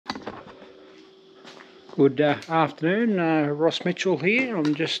Good afternoon, Ross Mitchell here.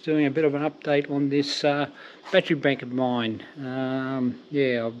 I'm just doing a bit of an update on this battery bank of mine.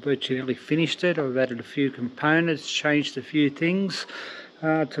 Yeah, I've virtually finished it. I've added a few components, changed a few things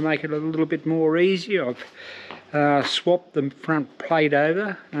to make it a little bit more easy. I've swapped the front plate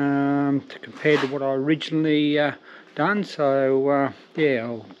over to compare to what I originally done. So yeah,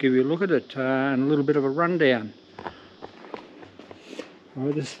 I'll give you a look at it and a little bit of a rundown.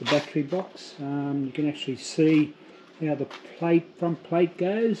 Right, this is the battery box. You can actually see how the front plate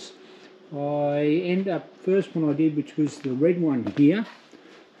goes. First one I did, which was the red one here.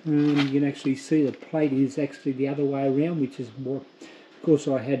 You can actually see the plate is actually the other way around, which is what, of course,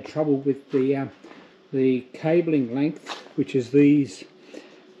 I had trouble with the cabling length, which is these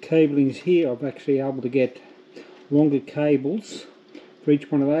cablings here. I'm actually able to get longer cables for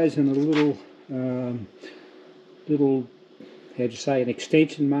each one of those, and a little an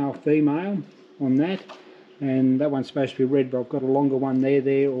extension male female on that, and that one's supposed to be red, but I've got a longer one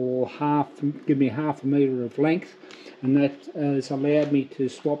there, or give me half a metre of length, and that has allowed me to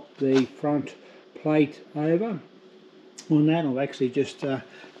swap the front plate over on that. I'm actually just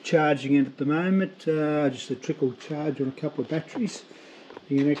charging it at the moment, just a trickle charge on a couple of batteries.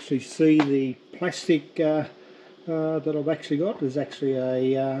 You can actually see the plastic that I've actually got. There's actually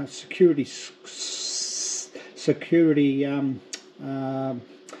a security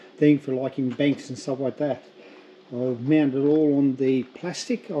thing for like in banks and stuff like that. I've mounted it all on the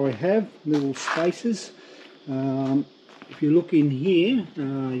plastic. I have little spaces. If you look in here,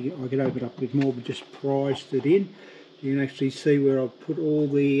 I can open it up a bit more, but just prised it in. You can actually see where I've put all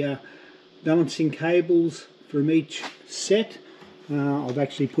the balancing cables from each set. I've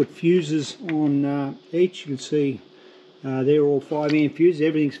actually put fuses on each. You can see they're all 5 amp fuses.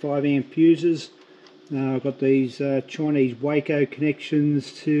 Everything's 5 amp fuses. I've got these Chinese Waco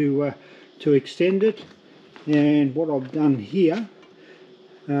connections to extend it, and what I've done here,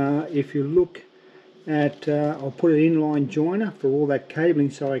 if you look at, I'll put an inline joiner for all that cabling,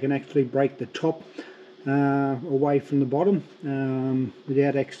 so I can actually break the top away from the bottom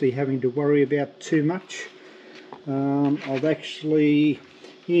without actually having to worry about too much. I've actually,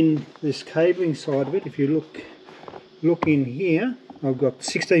 in this cabling side of it, if you look in here, I've got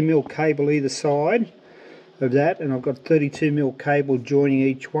 16mm cable either side of that, and I've got 32mm cable joining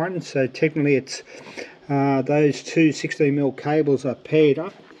each one, so technically it's those two 16mm cables are paired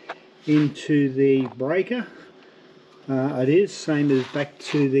up into the breaker. It is same as back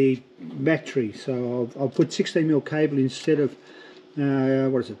to the battery, so I'll put 16mm cable instead of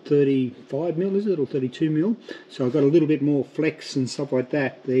what is it, 35mm is it, or 32mm, so I've got a little bit more flex and stuff like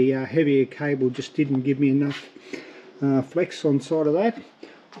that. The heavier cable just didn't give me enough flex on side of that.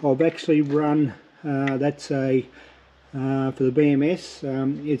 I've actually run that's for the BMS,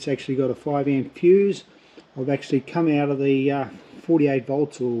 it's actually got a 5 amp fuse. I've actually come out of the 48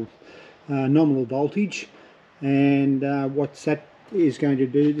 volts or nominal voltage, and what that is going to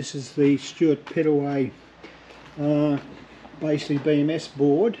do, this is the Stuart Pittaway basically BMS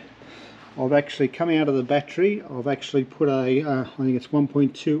board. I've actually come out of the battery. I've actually put a I think it's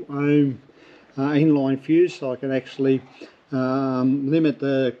 1.2 ohm inline fuse, so I can actually limit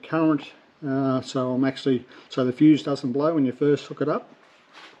the current, so the fuse doesn't blow when you first hook it up.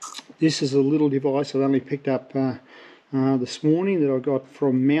 This is a little device I only picked up this morning that I got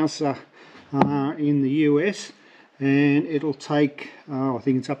from Mouser in the US, and it'll take I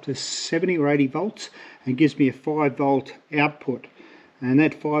think it's up to 70 or 80 volts and gives me a 5 volt output, and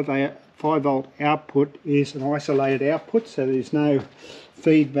that 5 volt output is an isolated output, so there's no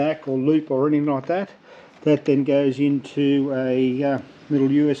feedback or loop or anything like that. That then goes into a little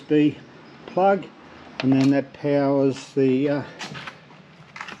USB plug, and then that powers the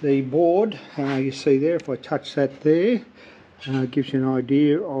board. You see there, if I touch that there, gives you an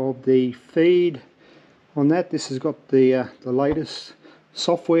idea of the feed on that. This has got the latest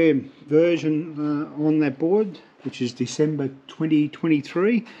software version on that board, which is December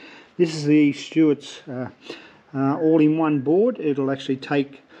 2023. This is the Stuart's all-in-one board. It'll actually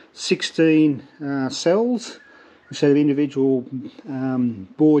take 16 cells instead of individual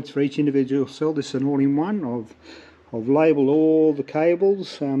boards for each individual cell. This is an all-in-one. I've labelled all the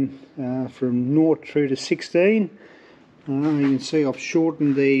cables from 0 through to 16. You can see I've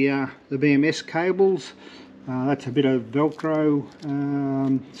shortened the BMS cables. That's a bit of Velcro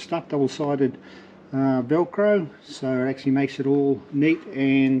stuff, double-sided Velcro, so it actually makes it all neat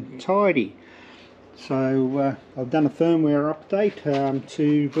and tidy. So I've done a firmware update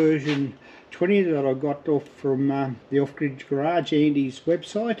to version 20 that I got off from the Off-Grid Garage, Andy's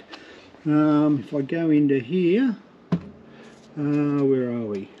website. If I go into here, where are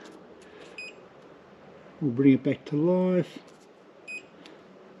we? we'll bring it back to life.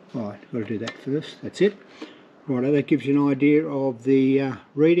 Right, got to do that first, that's it. Right, that gives you an idea of the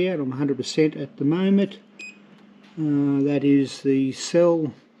readout. I'm 100% at the moment. That is the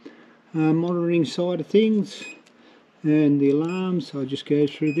cell monitoring side of things, and the alarms. I'll just go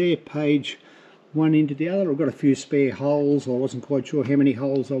through there, page one into the other. I've got a few spare holes. I wasn't quite sure how many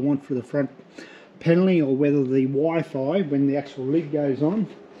holes I want for the front paneling, or whether the Wi-Fi, when the actual lid goes on.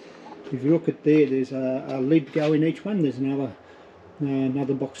 If you look at there, there's a lid go in each one. There's another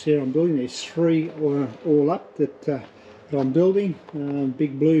box there I'm building. There's three all up that I'm building.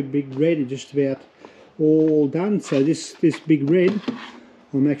 Big blue, big red, and just about all done. So this big red,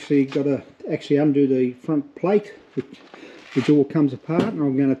 I'm actually got to undo the front plate, which all comes apart, and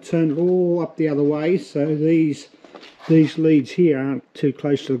I'm going to turn it all up the other way, so these leads here aren't too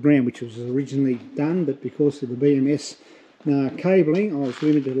close to the ground, which was originally done, but because of the BMS cabling, I was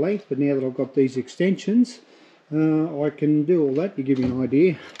limited length. But now that I've got these extensions, I can do all that. To give you an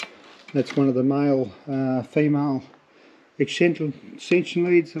idea, that's one of the male female extension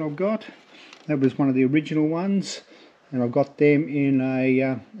leads that I've got. That was one of the original ones, and I've got them in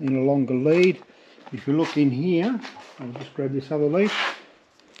a longer lead. If you look in here, I'll just grab this other lead.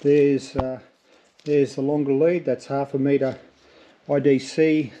 There's the longer lead. That's 1/2 meter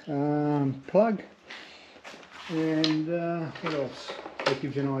IDC plug. And what else? That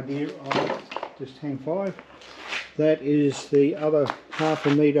gives you an idea of, just hang 5. That is the other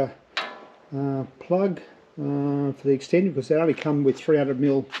 1/2 meter plug for the extender, because they only come with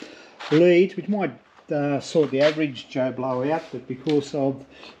 300mm leads, which might sort the average Joe Blow out, but because of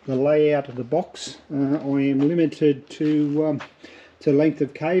the layout of the box, I am limited to length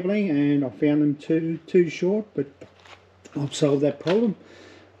of cabling, and I found them too short, but I've solved that problem.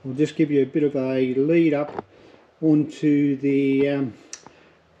 I'll just give you a bit of a lead up onto the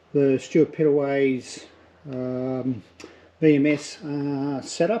Stuart Pittaway's BMS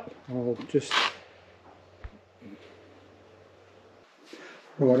setup. I'll just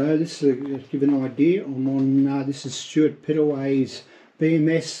righto, this is to give an idea. I'm on this is Stuart Pittaway's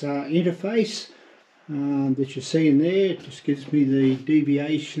BMS interface that you're seeing there. It just gives me the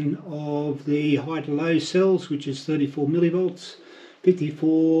deviation of the high to low cells, which is 34 millivolts,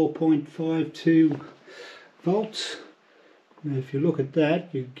 54.52 volts. Now if you look at that,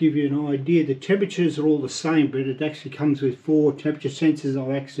 it'll give you an idea. The temperatures are all the same, but it actually comes with 4 temperature sensors.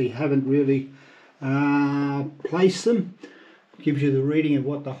 I actually haven't really placed them. Gives you the reading of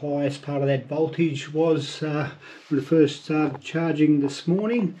what the highest part of that voltage was when I first started charging this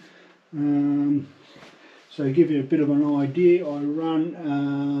morning. So to give you a bit of an idea, I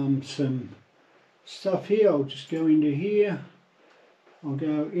run some stuff here. I'll just go into here. I'll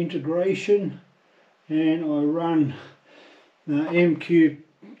go integration, and I run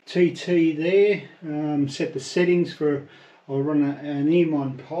MQTT there. Set the settings for, I'll run an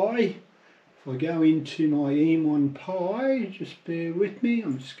Emonpi. If I go into my Emonpi, just bear with me,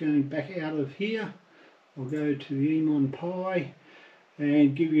 I'm just going back out of here. I'll go to the Emonpi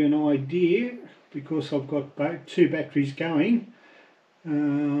and give you an idea, because I've got 2 batteries going.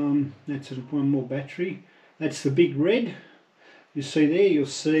 That's one more battery. That's the big red. You see there, you'll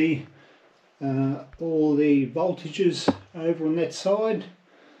see all the voltages over on that side.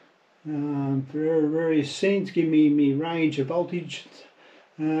 Various settings give me range of voltage.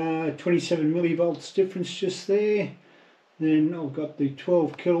 27 millivolts difference just there. Then I've got the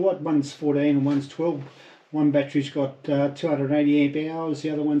 12 kilowatt, one's 14 and one's 12. One battery's got 280 amp hours,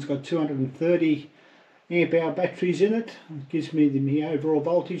 the other one's got 230 amp hour batteries in it. It gives me the overall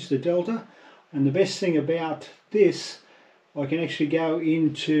voltage, the delta. And the best thing about this, I can actually go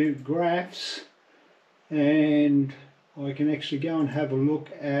into graphs, and I can actually go and have a look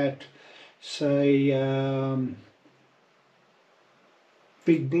at, say,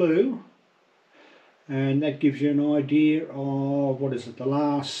 Big Blue, and that gives you an idea of, what is it, the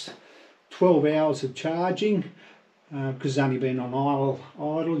last 12 hours of charging, because it's only been on idle.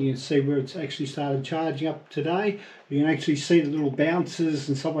 You can see where it's actually started charging up today. You can actually see the little bounces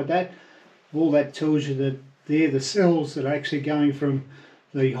and stuff like that. All that tells you that they're the cells that are actually going from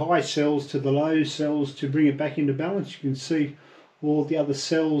the high cells to the low cells to bring it back into balance. You can see all the other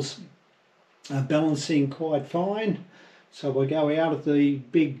cells are balancing quite fine. So if I go out of the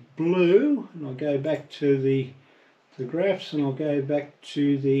Big Blue, and I'll go back to the graphs, and I'll go back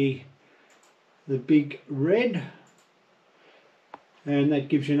to the Big Red, and that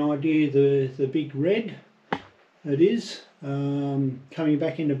gives you an idea. The Big Red, it is coming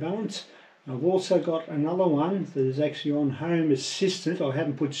back into balance. I've also got another one that is actually on Home Assistant. I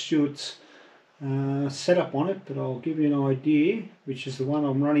haven't put Stuart's setup on it, but I'll give you an idea, which is the one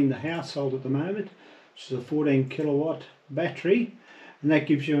I'm running the household at the moment. which is a 14 kilowatt battery, and that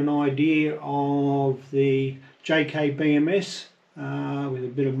gives you an idea of the JK BMS with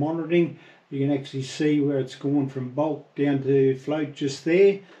a bit of monitoring. You can actually see where it's gone from bulk down to float just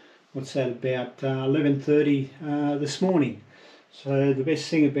there. What's that, about 11:30 this morning. So the best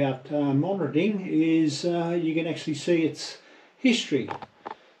thing about monitoring is you can actually see its history.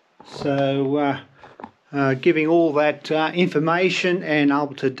 So giving all that information and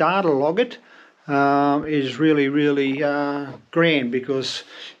able to data log it is really grand, because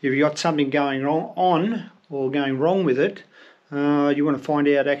if you've got something going on or going wrong with it, you want to find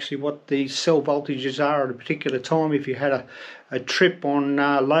out actually what the cell voltages are at a particular time. If you had a trip on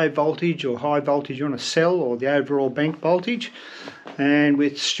low voltage or high voltage on a cell, or the overall bank voltage. And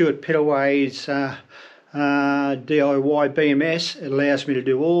with Stuart Pittaway's DIY BMS, it allows me to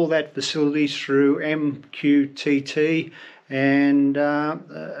do all that facilities through MQTT, and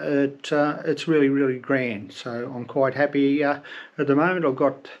it's really grand. So I'm quite happy at the moment. I've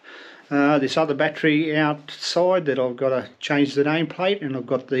got this other battery outside that I've got to change the nameplate, and I've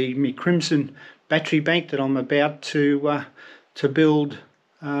got my Crimson battery bank that I'm about to build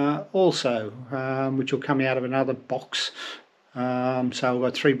also, which will come out of another box. So I've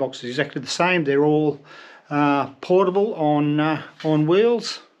got 3 boxes exactly the same. They're all portable on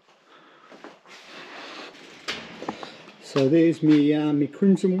wheels. So there's my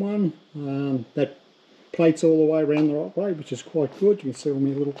Crimson one. That plate's all the way around the right way, which is quite good. You can see all my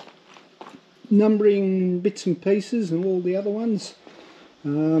little numbering bits and pieces and all the other ones.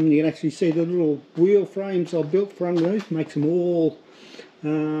 You can actually see the little wheel frames I built for underneath, makes them all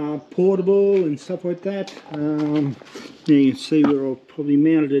portable and stuff like that. You can see where I've probably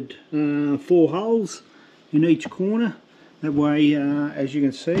mounted 4 holes in each corner. That way, as you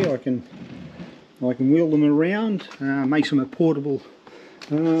can see, I can wheel them around, makes them a portable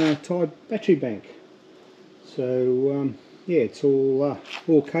type battery bank. So yeah, it's all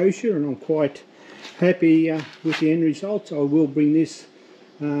kosher, and I'm quite happy with the end results. I will bring this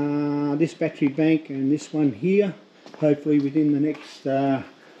this battery bank and this one here, hopefully within the next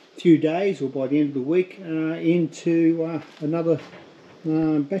few days or by the end of the week, into another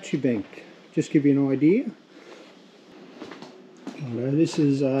battery bank. Just give you an idea. This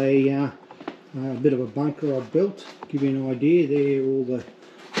is a bit of a bunker I've built. Give you an idea there, all the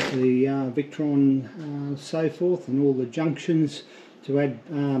Victron so forth, and all the junctions to add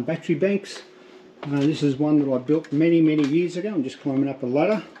battery banks. This is one that I built many years ago. I'm just climbing up a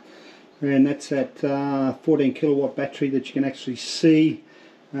ladder, and that's that 14 kilowatt battery that you can actually see,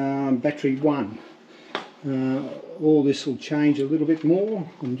 battery 1. All this will change a little bit more.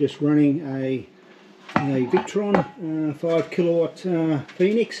 I'm just running a Victron 5 kilowatt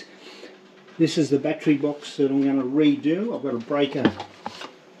Phoenix. This is the battery box that I'm going to redo. I've got a breaker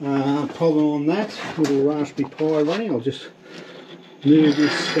problem on that, little Raspberry Pi running. I'll just move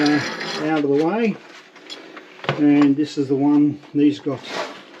this out of the way, and this is the one. These got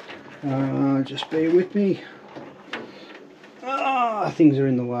just bear with me, things are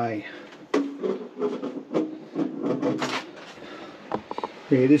in the way.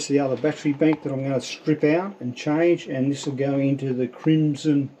 Yeah, this is the other battery bank that I'm going to strip out and change, and this will go into the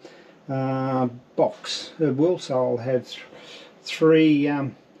Crimson box as well. So I'll have three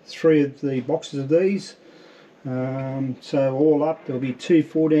of the boxes of these. So all up there'll be 2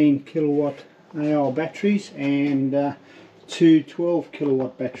 14 kilowatt AL batteries and 2 12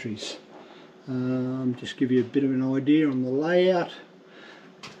 kilowatt batteries. Just give you a bit of an idea on the layout.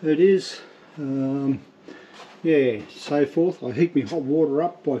 It is yeah, so forth. I heat my hot water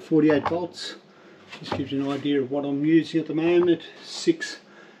up by 48 volts. Just gives you an idea of what I'm using at the moment. 6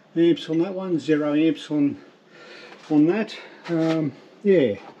 amps on that one, 0 amps on that.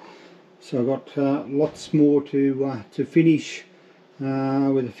 Yeah, so I've got lots more to finish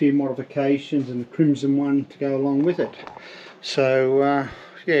with a few modifications, and the Crimson one to go along with it. So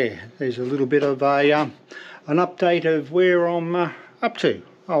yeah, there's a little bit of an update of where I'm up to.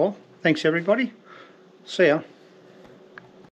 Oh well, thanks everybody. See ya.